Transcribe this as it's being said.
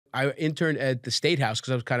I interned at the State House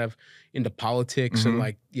because I was kind of into politics and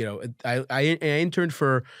like, you know, I interned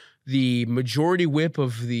for the majority whip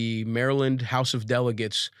of the Maryland House of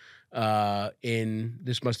Delegates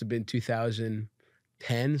this must have been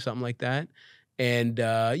 2010, something like that. And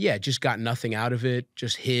yeah, just got nothing out of it,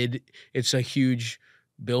 just hid. It's a huge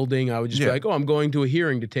building. I would just be like, oh, I'm going to a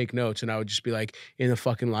hearing to take notes. And I would just be like in the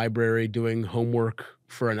fucking library doing homework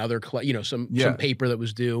for another, some paper that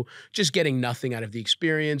was due, just getting nothing out of the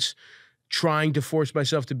experience, trying to force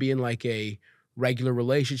myself to be in like a regular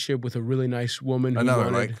relationship with a really nice woman.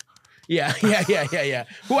 Yeah.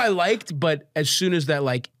 Who I liked, but as soon as that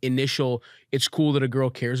like initial, it's cool that a girl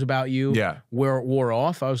cares about you, wore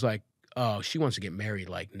off, I was like, oh, she wants to get married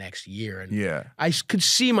like next year. And I could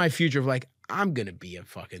see my future of like, I'm going to be a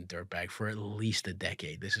fucking dirtbag for at least a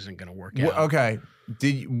decade. This isn't going to work out. Okay.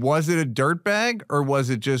 Was it a dirtbag or was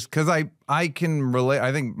it just, because I can relate,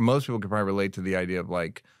 I think most people could probably relate to the idea of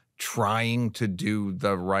like trying to do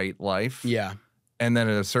the right life. Yeah. And then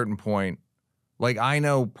at a certain point, like I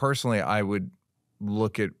know personally, I would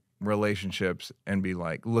look at relationships and be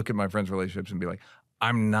like, look at my friends' relationships and be like,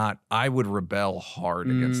 I would rebel hard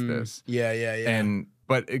against this. Yeah.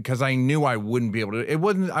 But because I knew I wouldn't be able to, I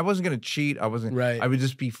wasn't going to cheat. I would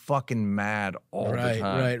just be fucking mad all the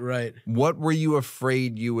time. Right. What were you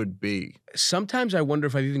afraid you would be? Sometimes I wonder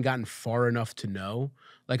if I've even gotten far enough to know.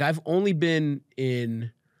 Like I've only been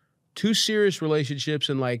in 2 serious relationships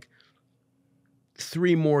and like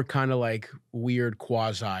 3 more kind of like weird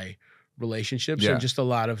quasi relationships and just a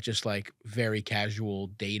lot of just like very casual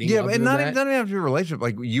dating. Yeah, and not even have to be a relationship.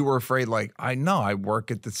 Like you were afraid, like, I know I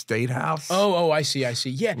work at the State House. Oh, I see.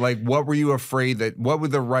 Yeah. Like what were you afraid that, what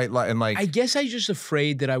would the right and like I guess I was just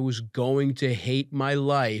afraid that I was going to hate my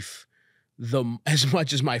life as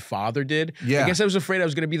much as my father did. Yeah. I guess I was afraid I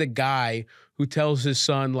was gonna be the guy who tells his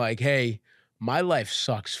son, like, hey, my life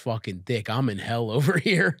sucks fucking dick. I'm in hell over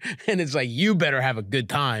here. And it's like, you better have a good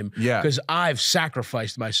time. Yeah. Because I've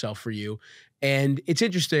sacrificed myself for you. And it's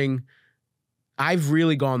interesting. I've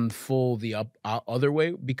really gone full the other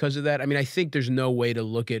way because of that. I mean, I think there's no way to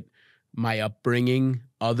look at my upbringing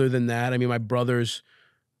other than that. I mean,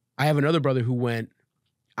 I have another brother who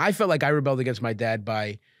I felt like I rebelled against my dad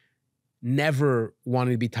by never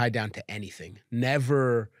wanting to be tied down to anything.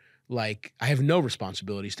 Never. Like, I have no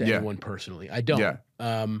responsibilities to anyone personally. I don't. Yeah.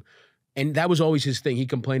 And that was always his thing. He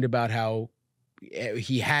complained about how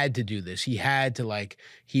he had to do this. He had to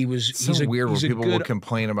he's weird when people will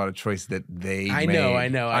complain about a choice that they made. I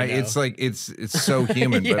know. It's like, it's so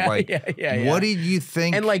human. But like, what did you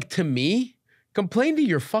think? And like, to me, complain to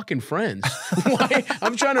your fucking friends. Why?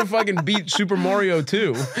 I'm trying to fucking beat Super Mario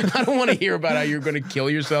 2. I don't want to hear about how you're going to kill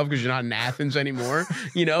yourself because you're not in Athens anymore.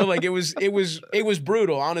 You know, like it was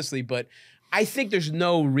brutal, honestly. But I think there's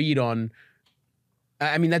no read on.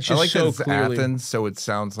 I mean, that's just I like so that it's clearly Athens, so it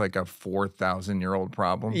sounds like a 4,000-year-old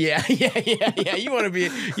problem. Yeah. You want to be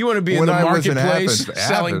in the marketplace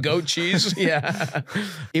selling goat cheese. Yeah.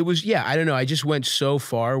 It was. Yeah, I don't know. I just went so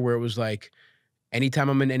far where it was like, anytime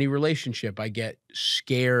I'm in any relationship, I get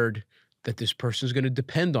scared that this person's going to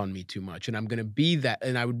depend on me too much, and I'm going to be that.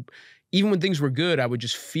 And I would, even when things were good, I would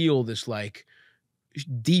just feel this like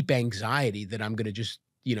deep anxiety that I'm going to just,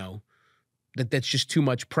 that's just too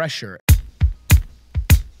much pressure.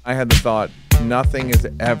 I had the thought, nothing is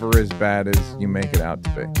ever as bad as you make it out to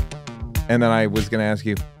be. And then I was going to ask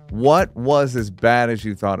you, what was as bad as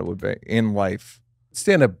you thought it would be in life?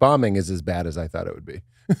 Stand-up bombing is as bad as I thought it would be.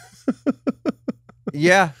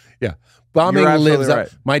 Yeah. Bombing lives up. Right.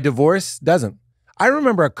 My divorce doesn't. I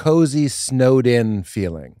remember a cozy, snowed-in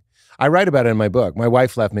feeling. I write about it in my book. My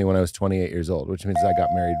wife left me when I was 28 years old, which means I got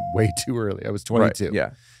married way too early. I was 22. Right. Yeah.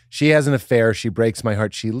 She has an affair. She breaks my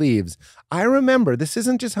heart. She leaves. I remember, this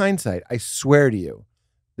isn't just hindsight. I swear to you,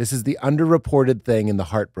 this is the underreported thing in the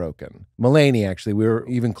heartbroken. Mulaney, actually, we were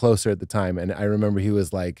even closer at the time, and I remember he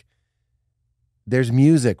was like, there's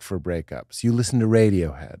music for breakups. You listen to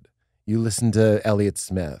Radiohead. You listen to Elliott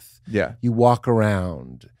Smith. Yeah. You walk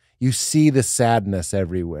around. You see the sadness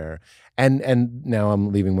everywhere. And now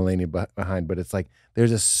I'm leaving Mulaney behind, but it's like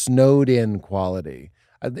there's a snowed-in quality.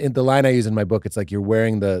 In the line I use in my book, it's like you're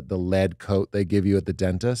wearing the lead coat they give you at the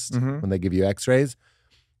dentist when they give you x-rays,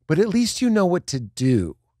 but at least you know what to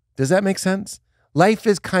do. Does that make sense? Life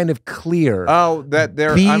is kind of clear. Oh,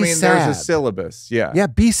 there's a syllabus. Yeah. Yeah,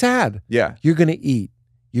 be sad. Yeah. You're going to eat.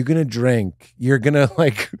 You're going to drink. You're going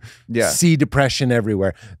to see depression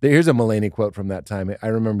everywhere. Here's a Mulaney quote from that time. I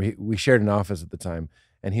remember we shared an office at the time,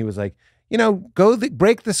 and he was like, go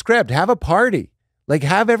break the script. Have a party. Like,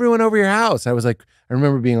 have everyone over your house. I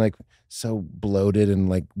remember being like so bloated and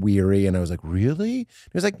like weary, and I was like, really? He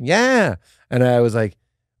was like, yeah. And I was like,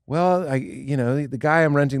 well, the guy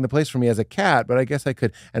I'm renting the place for me has a cat, but I guess I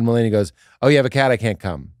could. And Mulaney goes, oh, you have a cat? I can't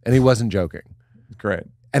come. And he wasn't joking. Great.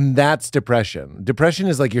 And that's depression. Depression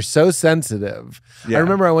is like, you're so sensitive. Yeah. I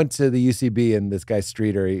remember I went to the UCB and this guy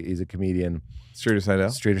Streeter, he's a comedian. Streeter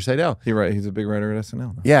Seidel. He's a big writer at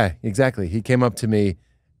SNL. Yeah, exactly. He came up to me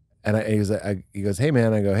and he goes, hey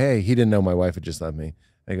man. I go, hey, he didn't know my wife had just left me.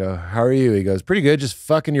 I go, how are you? He goes, pretty good, just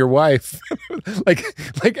fucking your wife.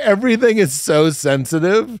 like everything is so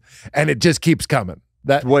sensitive and it just keeps coming.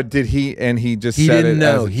 What did he, and he just he said didn't it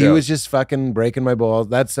know. as a He joke. was just fucking breaking my balls.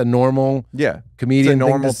 That's a normal comedian it's a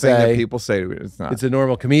normal thing to say. that people say. It's not. It's a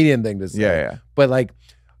normal comedian thing to say. Yeah. But like,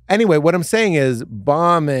 anyway, what I'm saying is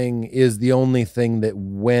bombing is the only thing that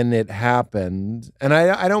when it happened, and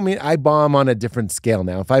I don't mean, I bomb on a different scale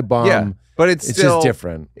now. If I bomb, but it's still just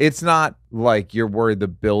different. It's not like you're worried the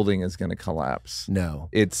building is going to collapse. No.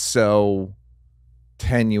 It's so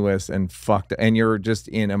tenuous and fucked, and you're just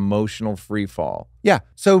in emotional free fall. Yeah.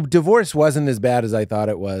 So divorce wasn't as bad as I thought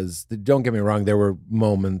it was. Don't get me wrong. There were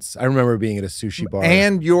moments. I remember being at a sushi bar.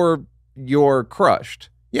 And you're crushed.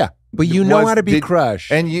 Yeah. But you know how to be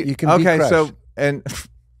crushed. And you can be crushed. So and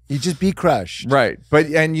you just be crushed. Right. But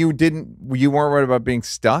and you weren't worried about being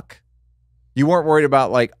stuck? You weren't worried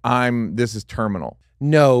about like this is terminal.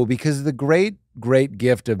 No, because the great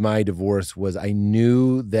gift of my divorce was I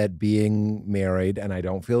knew that being married, and I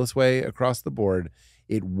don't feel this way across the board,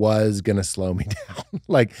 it was going to slow me down.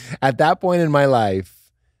 Like at that point in my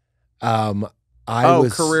life, I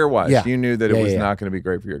was career-wise, yeah, you knew that it was not going to be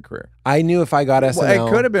great for your career. I knew if I got SNL, well,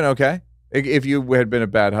 it could have been okay if you had been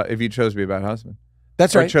if you chose to be a bad husband.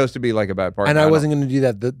 That's right. Or chose to be like a bad partner. And I wasn't going to do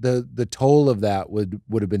that. The toll of that would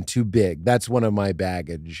have been too big. That's one of my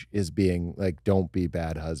baggage, is being like, don't be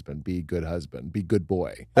bad husband, be good husband, be good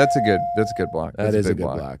boy. That's a good block. That is a good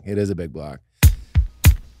block. It is a big block.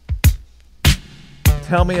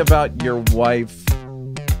 Tell me about your wife,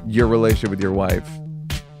 your relationship with your wife,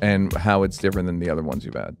 and how it's different than the other ones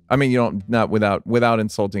you've had. I mean, you don't, not without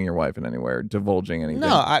insulting your wife in any way or divulging anything.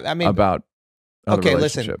 No, I mean about other listen.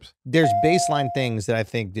 relationships. There's baseline things that I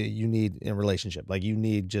think that you need in a relationship. Like you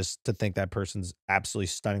need just to think that person's absolutely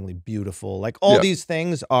stunningly beautiful. Like all these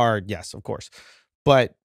things are, yes, of course.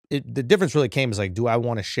 But the difference really came is like, do I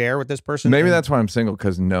want to share with this person? Maybe that's why I'm single,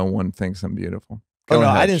 because no one thinks I'm beautiful. Oh, no,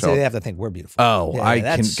 I didn't say they have to think we're beautiful. Oh, I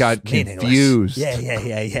got confused. Yeah.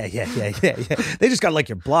 They just got like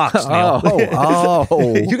your blocks, Neal.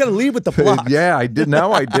 Oh. You got to lead with the block. Yeah, I did.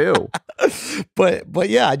 Now I do. But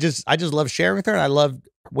yeah, I just love sharing with her, and I loved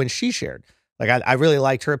when she shared. Like I really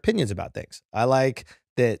liked her opinions about things. I like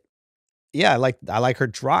that. Yeah, I like her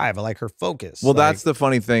drive. I like her focus. Well, that's the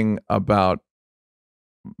funny thing about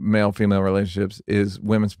male-female relationships is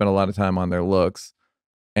women spend a lot of time on their looks,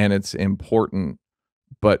 and it's important.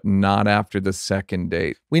 But not after the second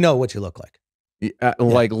date. We know what you look like.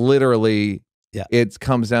 Like literally, it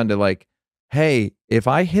comes down to like, hey, if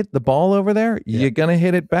I hit the ball over there, you're gonna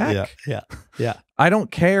hit it back. Yeah. I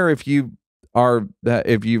don't care if you are that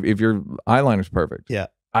if your eyeliner's perfect. Yeah.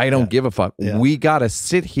 I don't give a fuck. Yeah. We gotta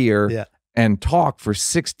sit here and talk for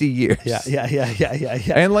 60 years. Yeah.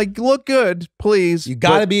 And like look good, please. You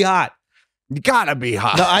gotta be hot. You gotta be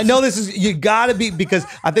hot. No, I know this is, you gotta be, because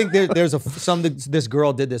I think there's this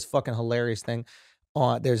girl did this fucking hilarious thing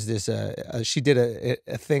on, there's this, she did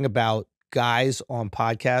a thing about guys on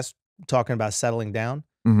podcasts talking about settling down.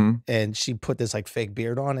 Mm-hmm. And she put this like fake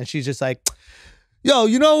beard on, and she's just like, yo,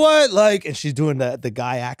 you know what? Like, and she's doing the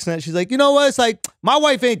guy accent. She's like, you know what? It's like, my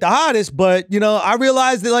wife ain't the hottest, but you know, I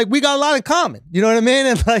realized that like we got a lot in common. You know what I mean?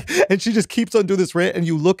 And like, and she just keeps on doing this rant. And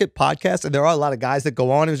you look at podcasts, and there are a lot of guys that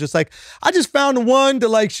go on. And it's just like, I just found one that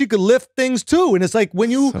like she could lift things too. And it's like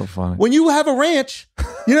when you have a ranch,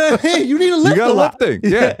 you know what I mean? You need to lift. You got a lot.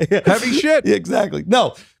 lifting. Yeah. Heavy shit. Yeah, exactly.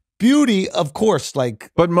 No. Beauty, of course,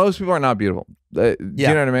 like. But most people are not beautiful. You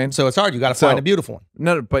know what I mean? So it's hard. You got to find a beautiful one.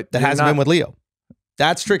 No, but that hasn't been with Leo.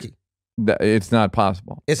 That's tricky. It's not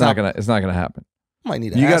possible. It's not gonna happen. Might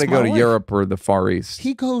need to. You got to go to Europe or the Far East.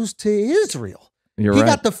 He goes to Israel. He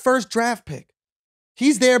got the first draft pick.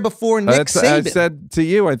 He's there before Nick Saban. I said to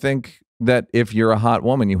you, I think that if you're a hot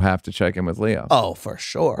woman, you have to check in with Leo. Oh, for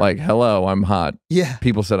sure. Like, hello, I'm hot. Yeah.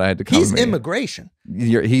 People said I had to come. He's immigration.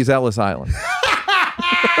 He's Ellis Island.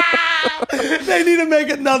 They need to make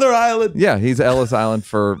another island. Yeah, he's Ellis Island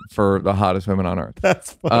for the hottest women on earth.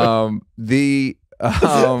 That's funny.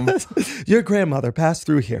 Your grandmother passed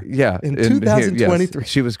through here. Yeah, in 2023. Yes,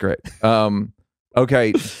 she was great.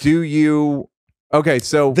 Okay, okay,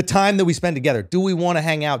 so the time that we spend together, do we want to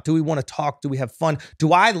hang out? Do we want to talk? Do we have fun?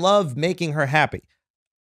 Do I love making her happy?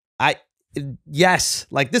 Yes.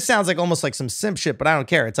 Like this sounds like almost like some simp shit, but I don't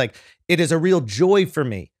care. It's like, it is a real joy for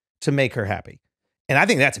me to make her happy. And I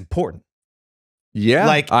think that's important. Yeah.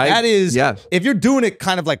 Like that is, yes. if you're doing it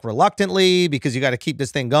kind of like reluctantly because you got to keep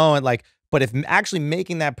this thing going, like, but if actually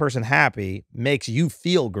making that person happy makes you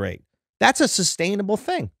feel great, that's a sustainable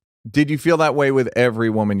thing. Did you feel that way with every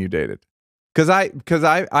woman you dated? Because I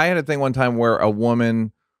had a thing one time where a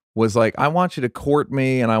woman was like, I want you to court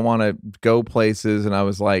me and I want to go places. And I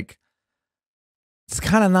was like, it's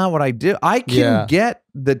kind of not what I do. I can get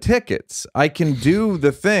the tickets. I can do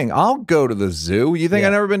the thing. I'll go to the zoo. You think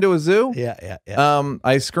I've never been to a zoo? Yeah.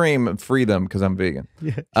 I scream, free them because I'm vegan.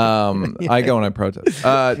 I go and I protest.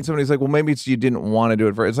 And somebody's like, well, maybe it's you didn't want to do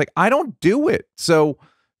it for. It's like, I don't do it. So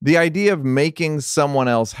the idea of making someone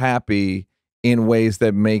else happy in ways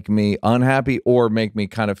that make me unhappy or make me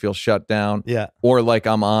kind of feel shut down. Or like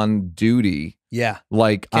I'm on duty.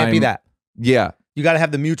 Like can't be that. You got to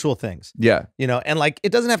have the mutual things. You know, and like,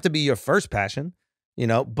 it doesn't have to be your first passion, you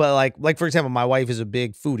know, but like for example, my wife is a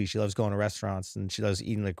big foodie. She loves going to restaurants and she loves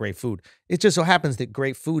eating like great food. It just so happens that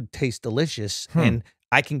great food tastes delicious and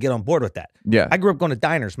I can get on board with that. I grew up going to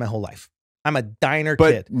diners my whole life. I'm a diner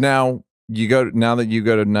kid. But now that you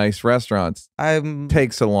go to nice restaurants,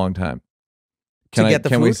 takes a long time. Can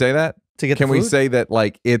we say that? Can we say that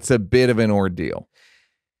like it's a bit of an ordeal?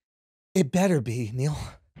 It better be, Neal.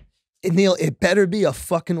 Neal, it better be a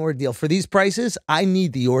fucking ordeal. For these prices, I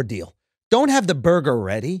need the ordeal. Don't have the burger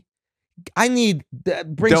ready. I need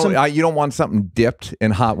you don't want something dipped in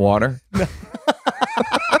hot water and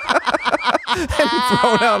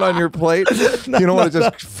thrown out on your plate. You don't want it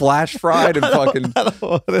just flash fried and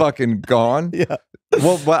fucking gone.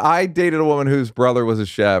 Well, but I dated a woman whose brother was a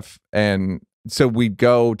chef, and so we'd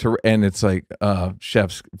go to, and it's like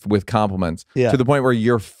chefs with compliments to the point where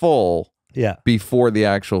you're full. Before the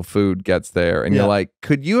actual food gets there. And you're like,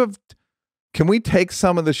 can we take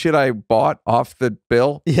some of the shit I bought off the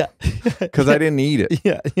bill? Because I didn't eat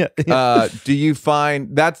it. Do you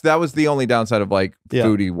find that was the only downside of like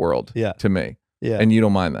foodie world to me? And you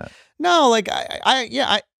don't mind that? No, like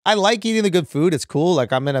I like eating the good food. It's cool.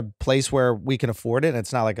 Like I'm in a place where we can afford it and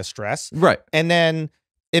it's not like a stress. Right. And then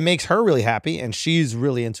it makes her really happy and she's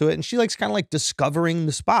really into it. And she likes kind of like discovering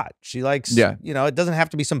the spot. She likes, you know, it doesn't have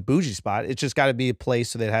to be some bougie spot. It's just got to be a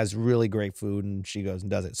place that has really great food and she goes and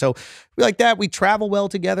does it. So we like that. We travel well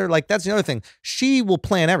together. Like that's the other thing. She will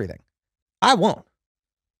plan everything. I won't.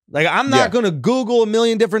 Like I'm not going to Google a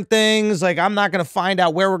million different things. Like I'm not going to find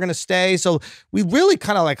out where we're going to stay. So we really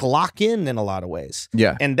kind of like lock in a lot of ways.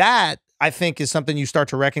 And that, I think, is something you start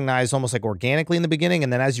to recognize almost like organically in the beginning.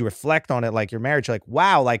 And then as you reflect on it, like your marriage, you're like,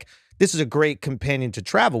 wow, like this is a great companion to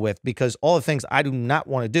travel with because all the things I do not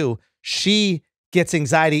want to do, she gets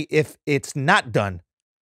anxiety if it's not done.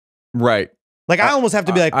 Right. Like I almost have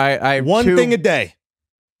to be like I one thing a day.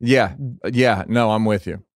 No, I'm with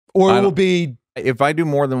you. Or it will be. If I do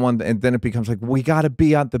more than one, and then it becomes like, we got to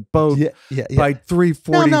be on the boat by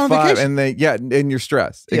 3:45 and you're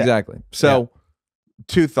stressed. Exactly. So.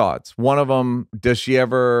 Two thoughts. One of them, does she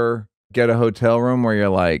ever get a hotel room where you're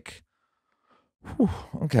like,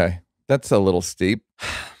 okay, that's a little steep?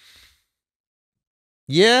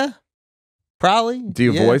 Yeah, probably. Do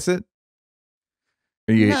you voice it?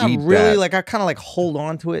 Or you not eat really. that? Like I kind of like hold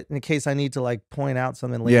on to it in case I need to like point out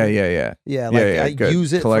something later. Yeah. Like I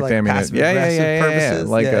use it collect for like passive aggressive purposes.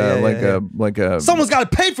 Like a. Someone's got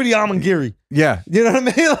to pay for the Amangiri. Yeah, you know what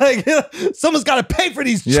I mean. Like someone's got to pay for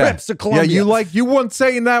these trips to Colombia. Yeah, you weren't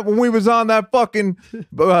saying that when we was on that fucking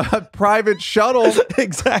private shuttle.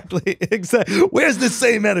 Exactly. Where's the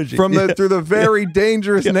same energy from through the very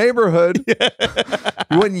dangerous neighborhood?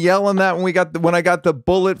 You wasn't yelling that when I got the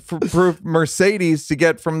bulletproof Mercedes to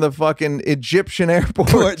get from the fucking Egyptian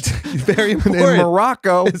airport. Very important in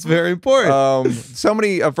Morocco. It's very important.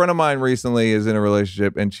 A friend of mine recently is in a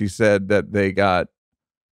relationship, and she said that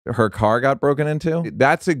her car got broken into.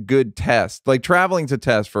 That's a good test. Like traveling's a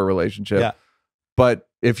test for a relationship. Yeah. But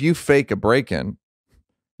if you fake a break-in,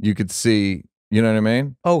 you could see. You know what I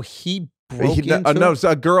mean? Oh, he broke into no. So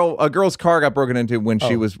a girl's car got broken into when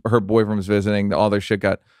her boyfriend was visiting. All their shit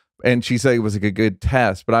got. And she said it was like a good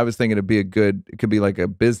test, but I was thinking it could be like a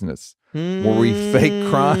business where we fake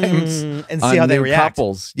crimes and see how they react.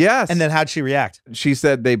 Couples. Yes. And then how'd she react? She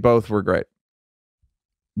said they both were great.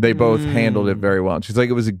 They both handled it very well. She's like,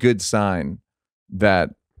 it was a good sign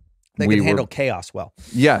that they can handle chaos well.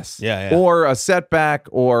 Yes. Yeah. Or a setback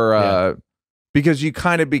or because you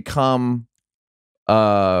kind of become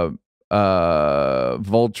Voltron.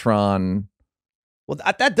 Well,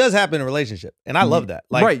 that does happen in a relationship, and I love that.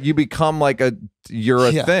 Like, right, you become like you're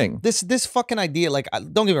a thing. This fucking idea, like,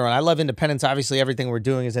 don't get me wrong, I love independence. Obviously, everything we're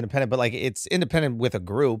doing is independent, but like, it's independent with a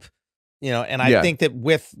group. You know, and I think that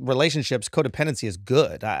with relationships, codependency is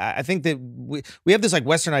good. I think that we have this like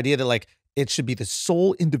Western idea that like it should be the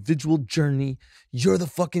sole individual journey. You're the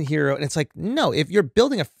fucking hero. And it's like, no, if you're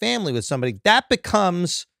building a family with somebody, that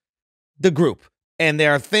becomes the group. And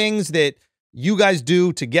there are things that you guys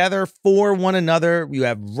do together for one another. You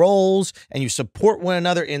have roles and you support one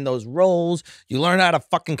another in those roles. You learn how to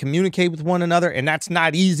fucking communicate with one another. And that's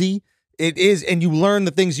not easy. It is. And you learn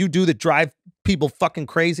the things you do that drive people fucking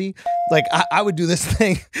crazy. Like I would do this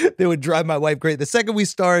thing that would drive my wife crazy. The second we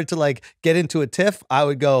started to like get into a tiff, I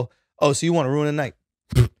would go, oh, so you want to ruin a night?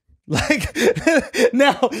 Like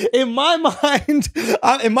now in my mind,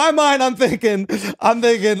 I'm thinking you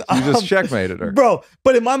just checkmated her, bro.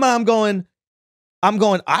 But in my mind, I'm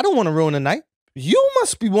going, I don't want to ruin a night. You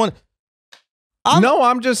must be one.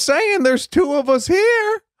 I'm just saying there's two of us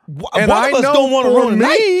here. And one of us don't want to ruin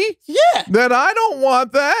me. Yeah. That I don't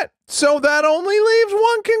want that. So that only leaves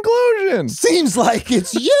one conclusion. Seems like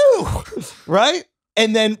it's you. Right?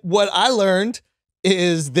 And then what I learned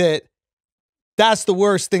is that that's the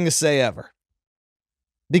worst thing to say ever.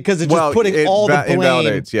 Because it's just putting all the blame.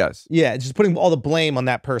 Invalidates, yes. Yeah, just putting all the blame on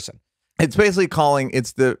that person. It's basically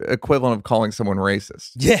it's the equivalent of calling someone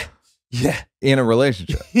racist. Yeah. Yeah. In a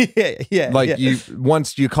relationship. Yeah. Like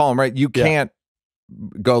once you call them right, you can't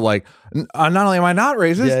go like, not only am I not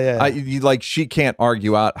racist, like she can't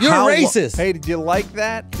argue out. You're racist. Hey, did you like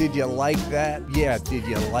that? Did you like that? Yeah, did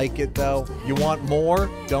you like it though? You want more?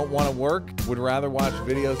 Don't want to work? Would rather watch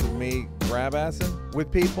videos of me grab assing with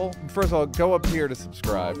people? First of all, go up here to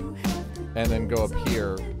subscribe and then go up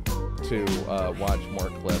here to watch more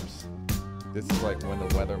clips. This is like when the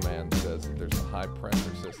weatherman says there's a high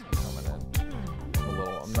pressure system coming in.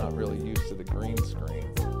 I'm not really used to the green screen.